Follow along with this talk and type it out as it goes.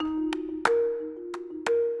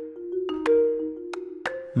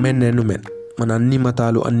Men and women, మన అన్ని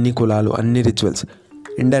మతాలు, అన్ని కులాలు, అన్ని రిచువల్స్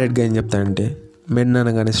ఇండైరెక్ట్గా ఏం చెప్తాయంటే మెన్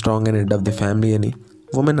అనగానే strong and head of the family అని,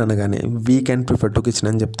 ఉమెన్ అనగానే week and prefer to kitchen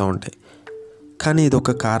అని చెప్తూ ఉంటాయి. కానీ ఇది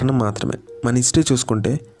ఒక కారణం మాత్రమే. మన హిస్టరీ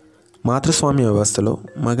చూసుకుంటే మాతృస్వామ్య వ్యవస్థలో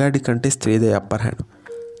మగాడి కంటే స్త్రీదే అప్పర్ హ్యాండ్.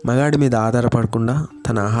 మగాడి మీద ఆధారపడకుండా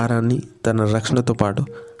తన ఆహారాన్ని, తన రక్షణతో పాటు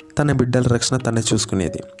తన బిడ్డల రక్షణ తనే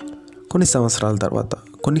చూసుకునేది. కొన్ని సంవత్సరాల తర్వాత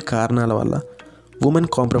కొన్ని కారణాల వల్ల ఉమెన్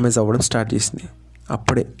కాంప్రమైజ్ అవ్వడం స్టార్ట్ చేసింది.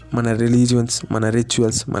 అప్పుడే మన రిలీజియన్స్, మన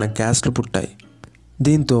రిచువల్స్, మన క్యాస్ట్లు పుట్టాయి.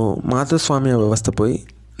 దీంతో మాతృస్వామ్య వ్యవస్థ పోయి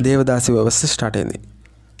దేవదాసి వ్యవస్థ స్టార్ట్ అయింది.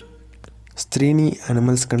 స్త్రీని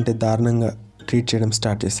యానిమల్స్ కంటే దారుణంగా ట్రీట్ చేయడం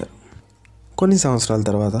స్టార్ట్ చేశారు. కొన్ని సంవత్సరాల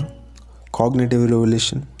తర్వాత కాగ్నిటివ్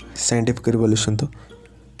రెవల్యూషన్, సైంటిఫిక్ రెవల్యూషన్తో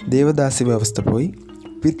దేవదాసి వ్యవస్థ పోయి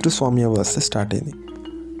పితృస్వామ్య వ్యవస్థ స్టార్ట్ అయింది.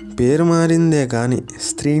 పేరు మారిందే కానీ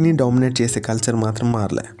స్త్రీని డామినేట్ చేసే కల్చర్ మాత్రం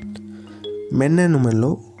మారలే. మెన్ అండ్ ఉమెన్లో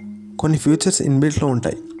కొన్ని ఫ్యూచర్స్ ఇన్బిల్ట్లో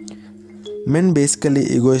ఉంటాయి. మెన్ బేసికలీ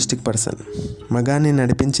ఈగోయిస్టిక్ పర్సన్, మగాన్ని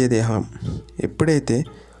నడిపించేది అహం. ఎప్పుడైతే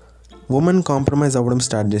ఉమెన్ కాంప్రమైజ్ అవ్వడం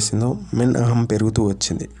స్టార్ట్ చేసిందో మెన్ అహం పెరుగుతూ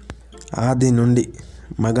వచ్చింది. ఆది నుండి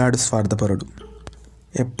మగాడు స్వార్థపరుడు,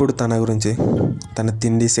 ఎప్పుడు తన గురించి, తన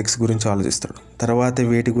తిండి, సెక్స్ గురించి ఆలోచిస్తాడు. తర్వాత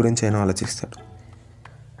వేటి గురించి అయినా ఆలోచిస్తాడు.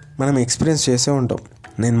 మనం ఎక్స్పీరియన్స్ చేసే ఉంటాం.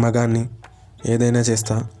 నేను మగాన్ని, ఏదైనా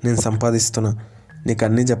చేస్తా, నేను సంపాదిస్తున్నా, నీకు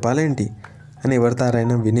అన్నీ చెప్పాలేంటి అని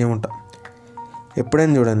ఎవరితారైనా వినే ఉంటాం.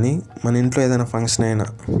 ఎప్పుడైనా చూడండి, మన ఇంట్లో ఏదైనా ఫంక్షన్ అయినా,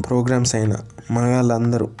 ప్రోగ్రామ్స్ అయినా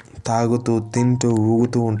మగాళ్ళందరూ తాగుతూ, తింటూ,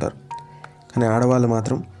 ఊగుతూ ఉంటారు. కానీ ఆడవాళ్ళు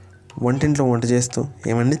మాత్రం వంటింట్లో వంట చేస్తూ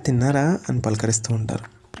ఏమండి తిన్నారా అని పలకరిస్తూ ఉంటారు.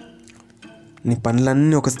 నీ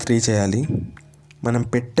పనులన్నీ ఒక స్త్రీ చేయాలి, మనం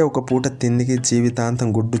పెట్టే ఒక పూట తిండికి జీవితాంతం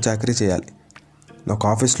గుడ్డు చాకరీ చేయాలి, నాకు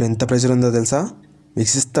ఆఫీస్లో ఎంత ప్రెషర్ ఉందో తెలుసా,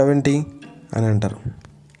 విసిస్తావేంటి అని అంటారు.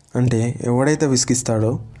 అంటే ఎవడైతే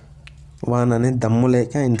విసిగిస్తాడో వానని దమ్ము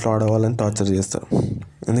లేక ఇంట్లో ఆడవాళ్ళని టార్చర్ చేస్తారు.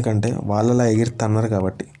 ఎందుకంటే వాళ్ళలా ఎగిరితన్నారు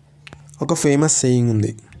కాబట్టి. ఒక ఫేమస్ సేయింగ్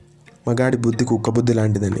ఉంది, మగాడి బుద్ధి కుక్క బుద్ధి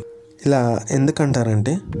లాంటిదని. ఇలా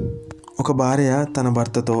ఎందుకంటారంటే ఒక భార్య తన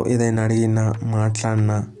భర్తతో ఏదైనా అడిగినా,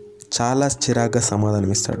 మాట్లాడినా చాలా చిరాగ్గా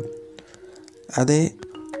సమాధానం ఇస్తాడు. అదే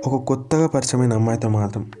ఒక కొత్తగా పరిచయమైన అమ్మాయితో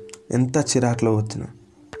మాత్రం ఎంత చిరాకులో వచ్చినా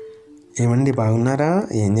ఏమండి బాగున్నారా,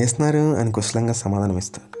 ఏం చేస్తున్నారు అని కుశలంగా సమాధానం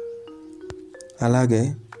ఇస్తారు. అలాగే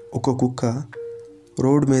ఒక కుక్క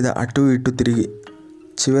రోడ్డు మీద అటు ఇటు తిరిగి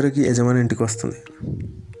చివరికి యజమాని ఇంటికి వస్తుంది.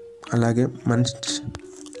 అలాగే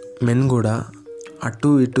మెన్ కూడా అటు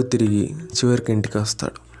ఇటు తిరిగి చివరికి ఇంటికి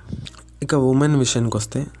వస్తాడు. ఇక ఉమెన్ విషయానికి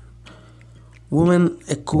వస్తే ఉమెన్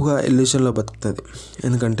ఎక్కువగా ఇల్యూషన్లో బతుకుతుంది.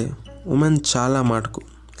 ఎందుకంటే ఉమెన్ చాలా మాటకు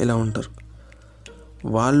ఇలా ఉంటారు,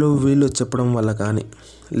 వాళ్ళు వీళ్ళు చెప్పడం వల్ల కానీ,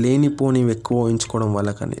 లేనిపోనివి ఎక్కువ ఊహించుకోవడం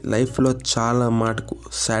వల్ల కానీ లైఫ్లో చాలా మాటకు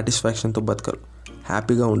సాటిస్ఫాక్షన్తో బతకరు,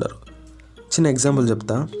 హ్యాపీగా ఉండరు. చిన్న ఎగ్జాంపుల్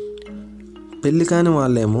చెప్తా. పెళ్ళి కాని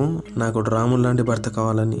వాళ్ళేమో నాకు రాముడు లాంటి భర్త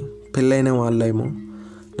కావాలని, పెళ్ళైన వాళ్ళేమో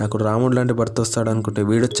నాకు రాముడు లాంటి భర్త వస్తాడు అనుకుంటే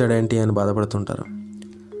వీడొచ్చాడేంటి అని బాధపడుతుంటారు.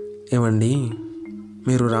 ఏమండి,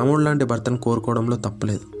 మీరు రాముడు లాంటి భర్తను కోరుకోవడంలో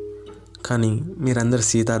తప్పులేదు. కానీ మీరందరు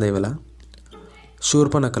సీతాదేవిలా,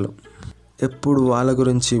 శూర్పణఖలు ఎప్పుడు వాళ్ళ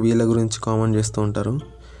గురించి వీళ్ళ గురించి కామెంట్ చేస్తూ ఉంటారు.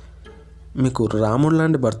 మీకు రాముడు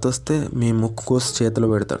లాంటి భర్త వస్తే మీ ముక్కు కోసి చేతిలో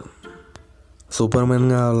పెడతాడు. సూపర్ మ్యాన్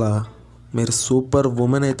కావాలా, మీరు సూపర్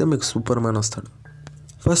ఉమెన్ అయితే మీకు సూపర్ మ్యాన్ వస్తాడు.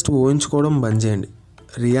 ఫస్ట్ ఊహించుకోవడం బంద్ చేయండి,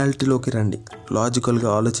 రియాలిటీలోకి రండి, లాజికల్గా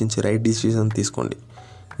ఆలోచించి రైట్ డిసిజన్ తీసుకోండి,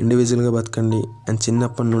 ఇండివిజువల్గా బతకండి. అండ్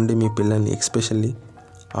చిన్నప్పటి నుండి మీ పిల్లల్ని, ఎస్పెషల్లీ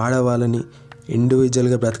ఆడవాళ్ళని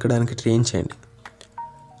ఇండివిజువల్గా బ్రతకడానికి ట్రైన్ చేయండి.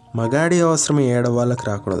 మగాడి అవసరమే ఆడవాళ్ళకి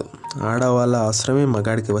రాకూడదు, ఆడవాళ్ళ అవసరమే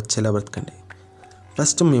మగాడికి వచ్చేలా బ్రతకండి.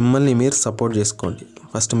 ఫస్ట్ మిమ్మల్ని మీరు సపోర్ట్ చేసుకోండి.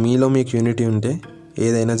 ఫస్ట్ మీలో మీకు యూనిటీ ఉంటే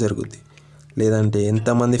ఏదైనా జరుగుద్ది. లేదంటే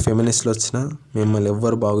ఎంతమంది ఫెమినిస్టులు వచ్చినా మిమ్మల్ని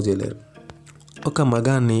ఎవ్వరు బాగు చేయలేరు. ఒక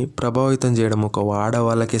మగాన్ని ప్రభావితం చేయడం ఒక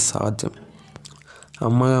ఆడవాళ్ళకి సాధ్యం.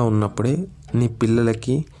 అమ్మగా ఉన్నప్పుడే నీ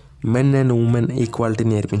పిల్లలకి మెన్ అండ్ ఉమెన్ ఈక్వాలిటీ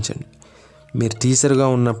నేర్పించండి. మీరు టీచర్గా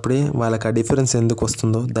ఉన్నప్పుడే వాళ్ళకి ఆ డిఫరెన్స్ ఎందుకు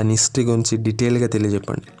వస్తుందో దాని హిస్టరీ గురించి డీటెయిల్గా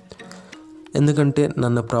తెలియజెప్పండి. ఎందుకంటే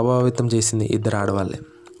నన్ను ప్రభావితం చేసింది ఇద్దరు ఆడవాళ్ళే.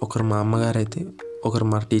 ఒకరు మా అమ్మగారు అయితే ఒకరు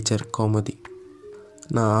మా టీచర్ కౌముది.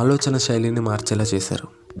 నా ఆలోచన శైలిని మార్చేలా చేశారు.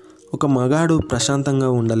 ఒక మగాడు ప్రశాంతంగా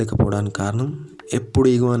ఉండలేకపోవడానికి కారణం ఎప్పుడు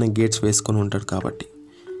ఈగో అనే గేట్స్ వేసుకొని ఉంటాడు కాబట్టి.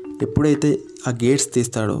 ఎప్పుడైతే ఆ గేట్స్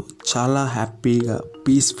తీస్తాడో చాలా హ్యాపీగా,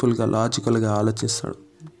 పీస్ఫుల్గా, లాజికల్గా ఆలోచిస్తాడు,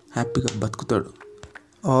 హ్యాపీగా బతుకుతాడు.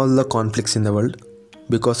 All the conflicts in the world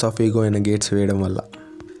because of ego అయిన గేట్స్ వేయడం వల్ల.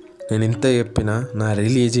 నేను ఇంత చెప్పినా నా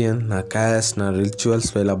రిలీజియన్, నా క్యాస్ట్, నా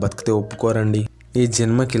రిచువల్స్ ఇలా బతికితే ఒప్పుకోరండి, ఈ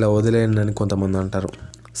జన్మకి ఇలా వదిలేయండి అని కొంతమంది అంటారు.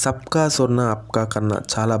 సబ్కా స్వర్ణ అప్కా కన్నా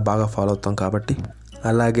చాలా బాగా ఫాలో అవుతాం కాబట్టి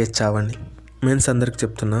అలాగే చావండి. మెన్స్ అందరికి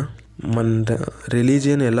చెప్తున్నా, మన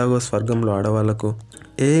రిలీజియన్ ఎలాగో స్వర్గంలో ఆడవాళ్ళకు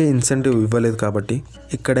ఏ ఇన్సెంటివ్ ఇవ్వలేదు కాబట్టి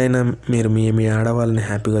ఇక్కడైనా మీరు మీ ఆడవాళ్ళని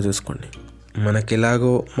హ్యాపీగా చూసుకోండి. మనకి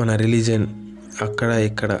ఎలాగో మన రిలీజియన్ అక్కడ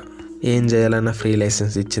ఇక్కడ ఏం చేయాలన్నా ఫ్రీ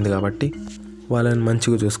లైసెన్స్ ఇచ్చింది కాబట్టి వాళ్ళని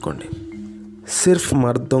మంచిగా చూసుకోండి. सिर्फ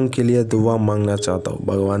मर्दों के लिए दुआ मांगना चाहता हूँ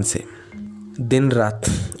भगवान से, दिन रात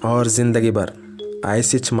और ज़िंदगी भर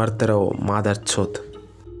ऐसे मरते रहो मादर चौथ.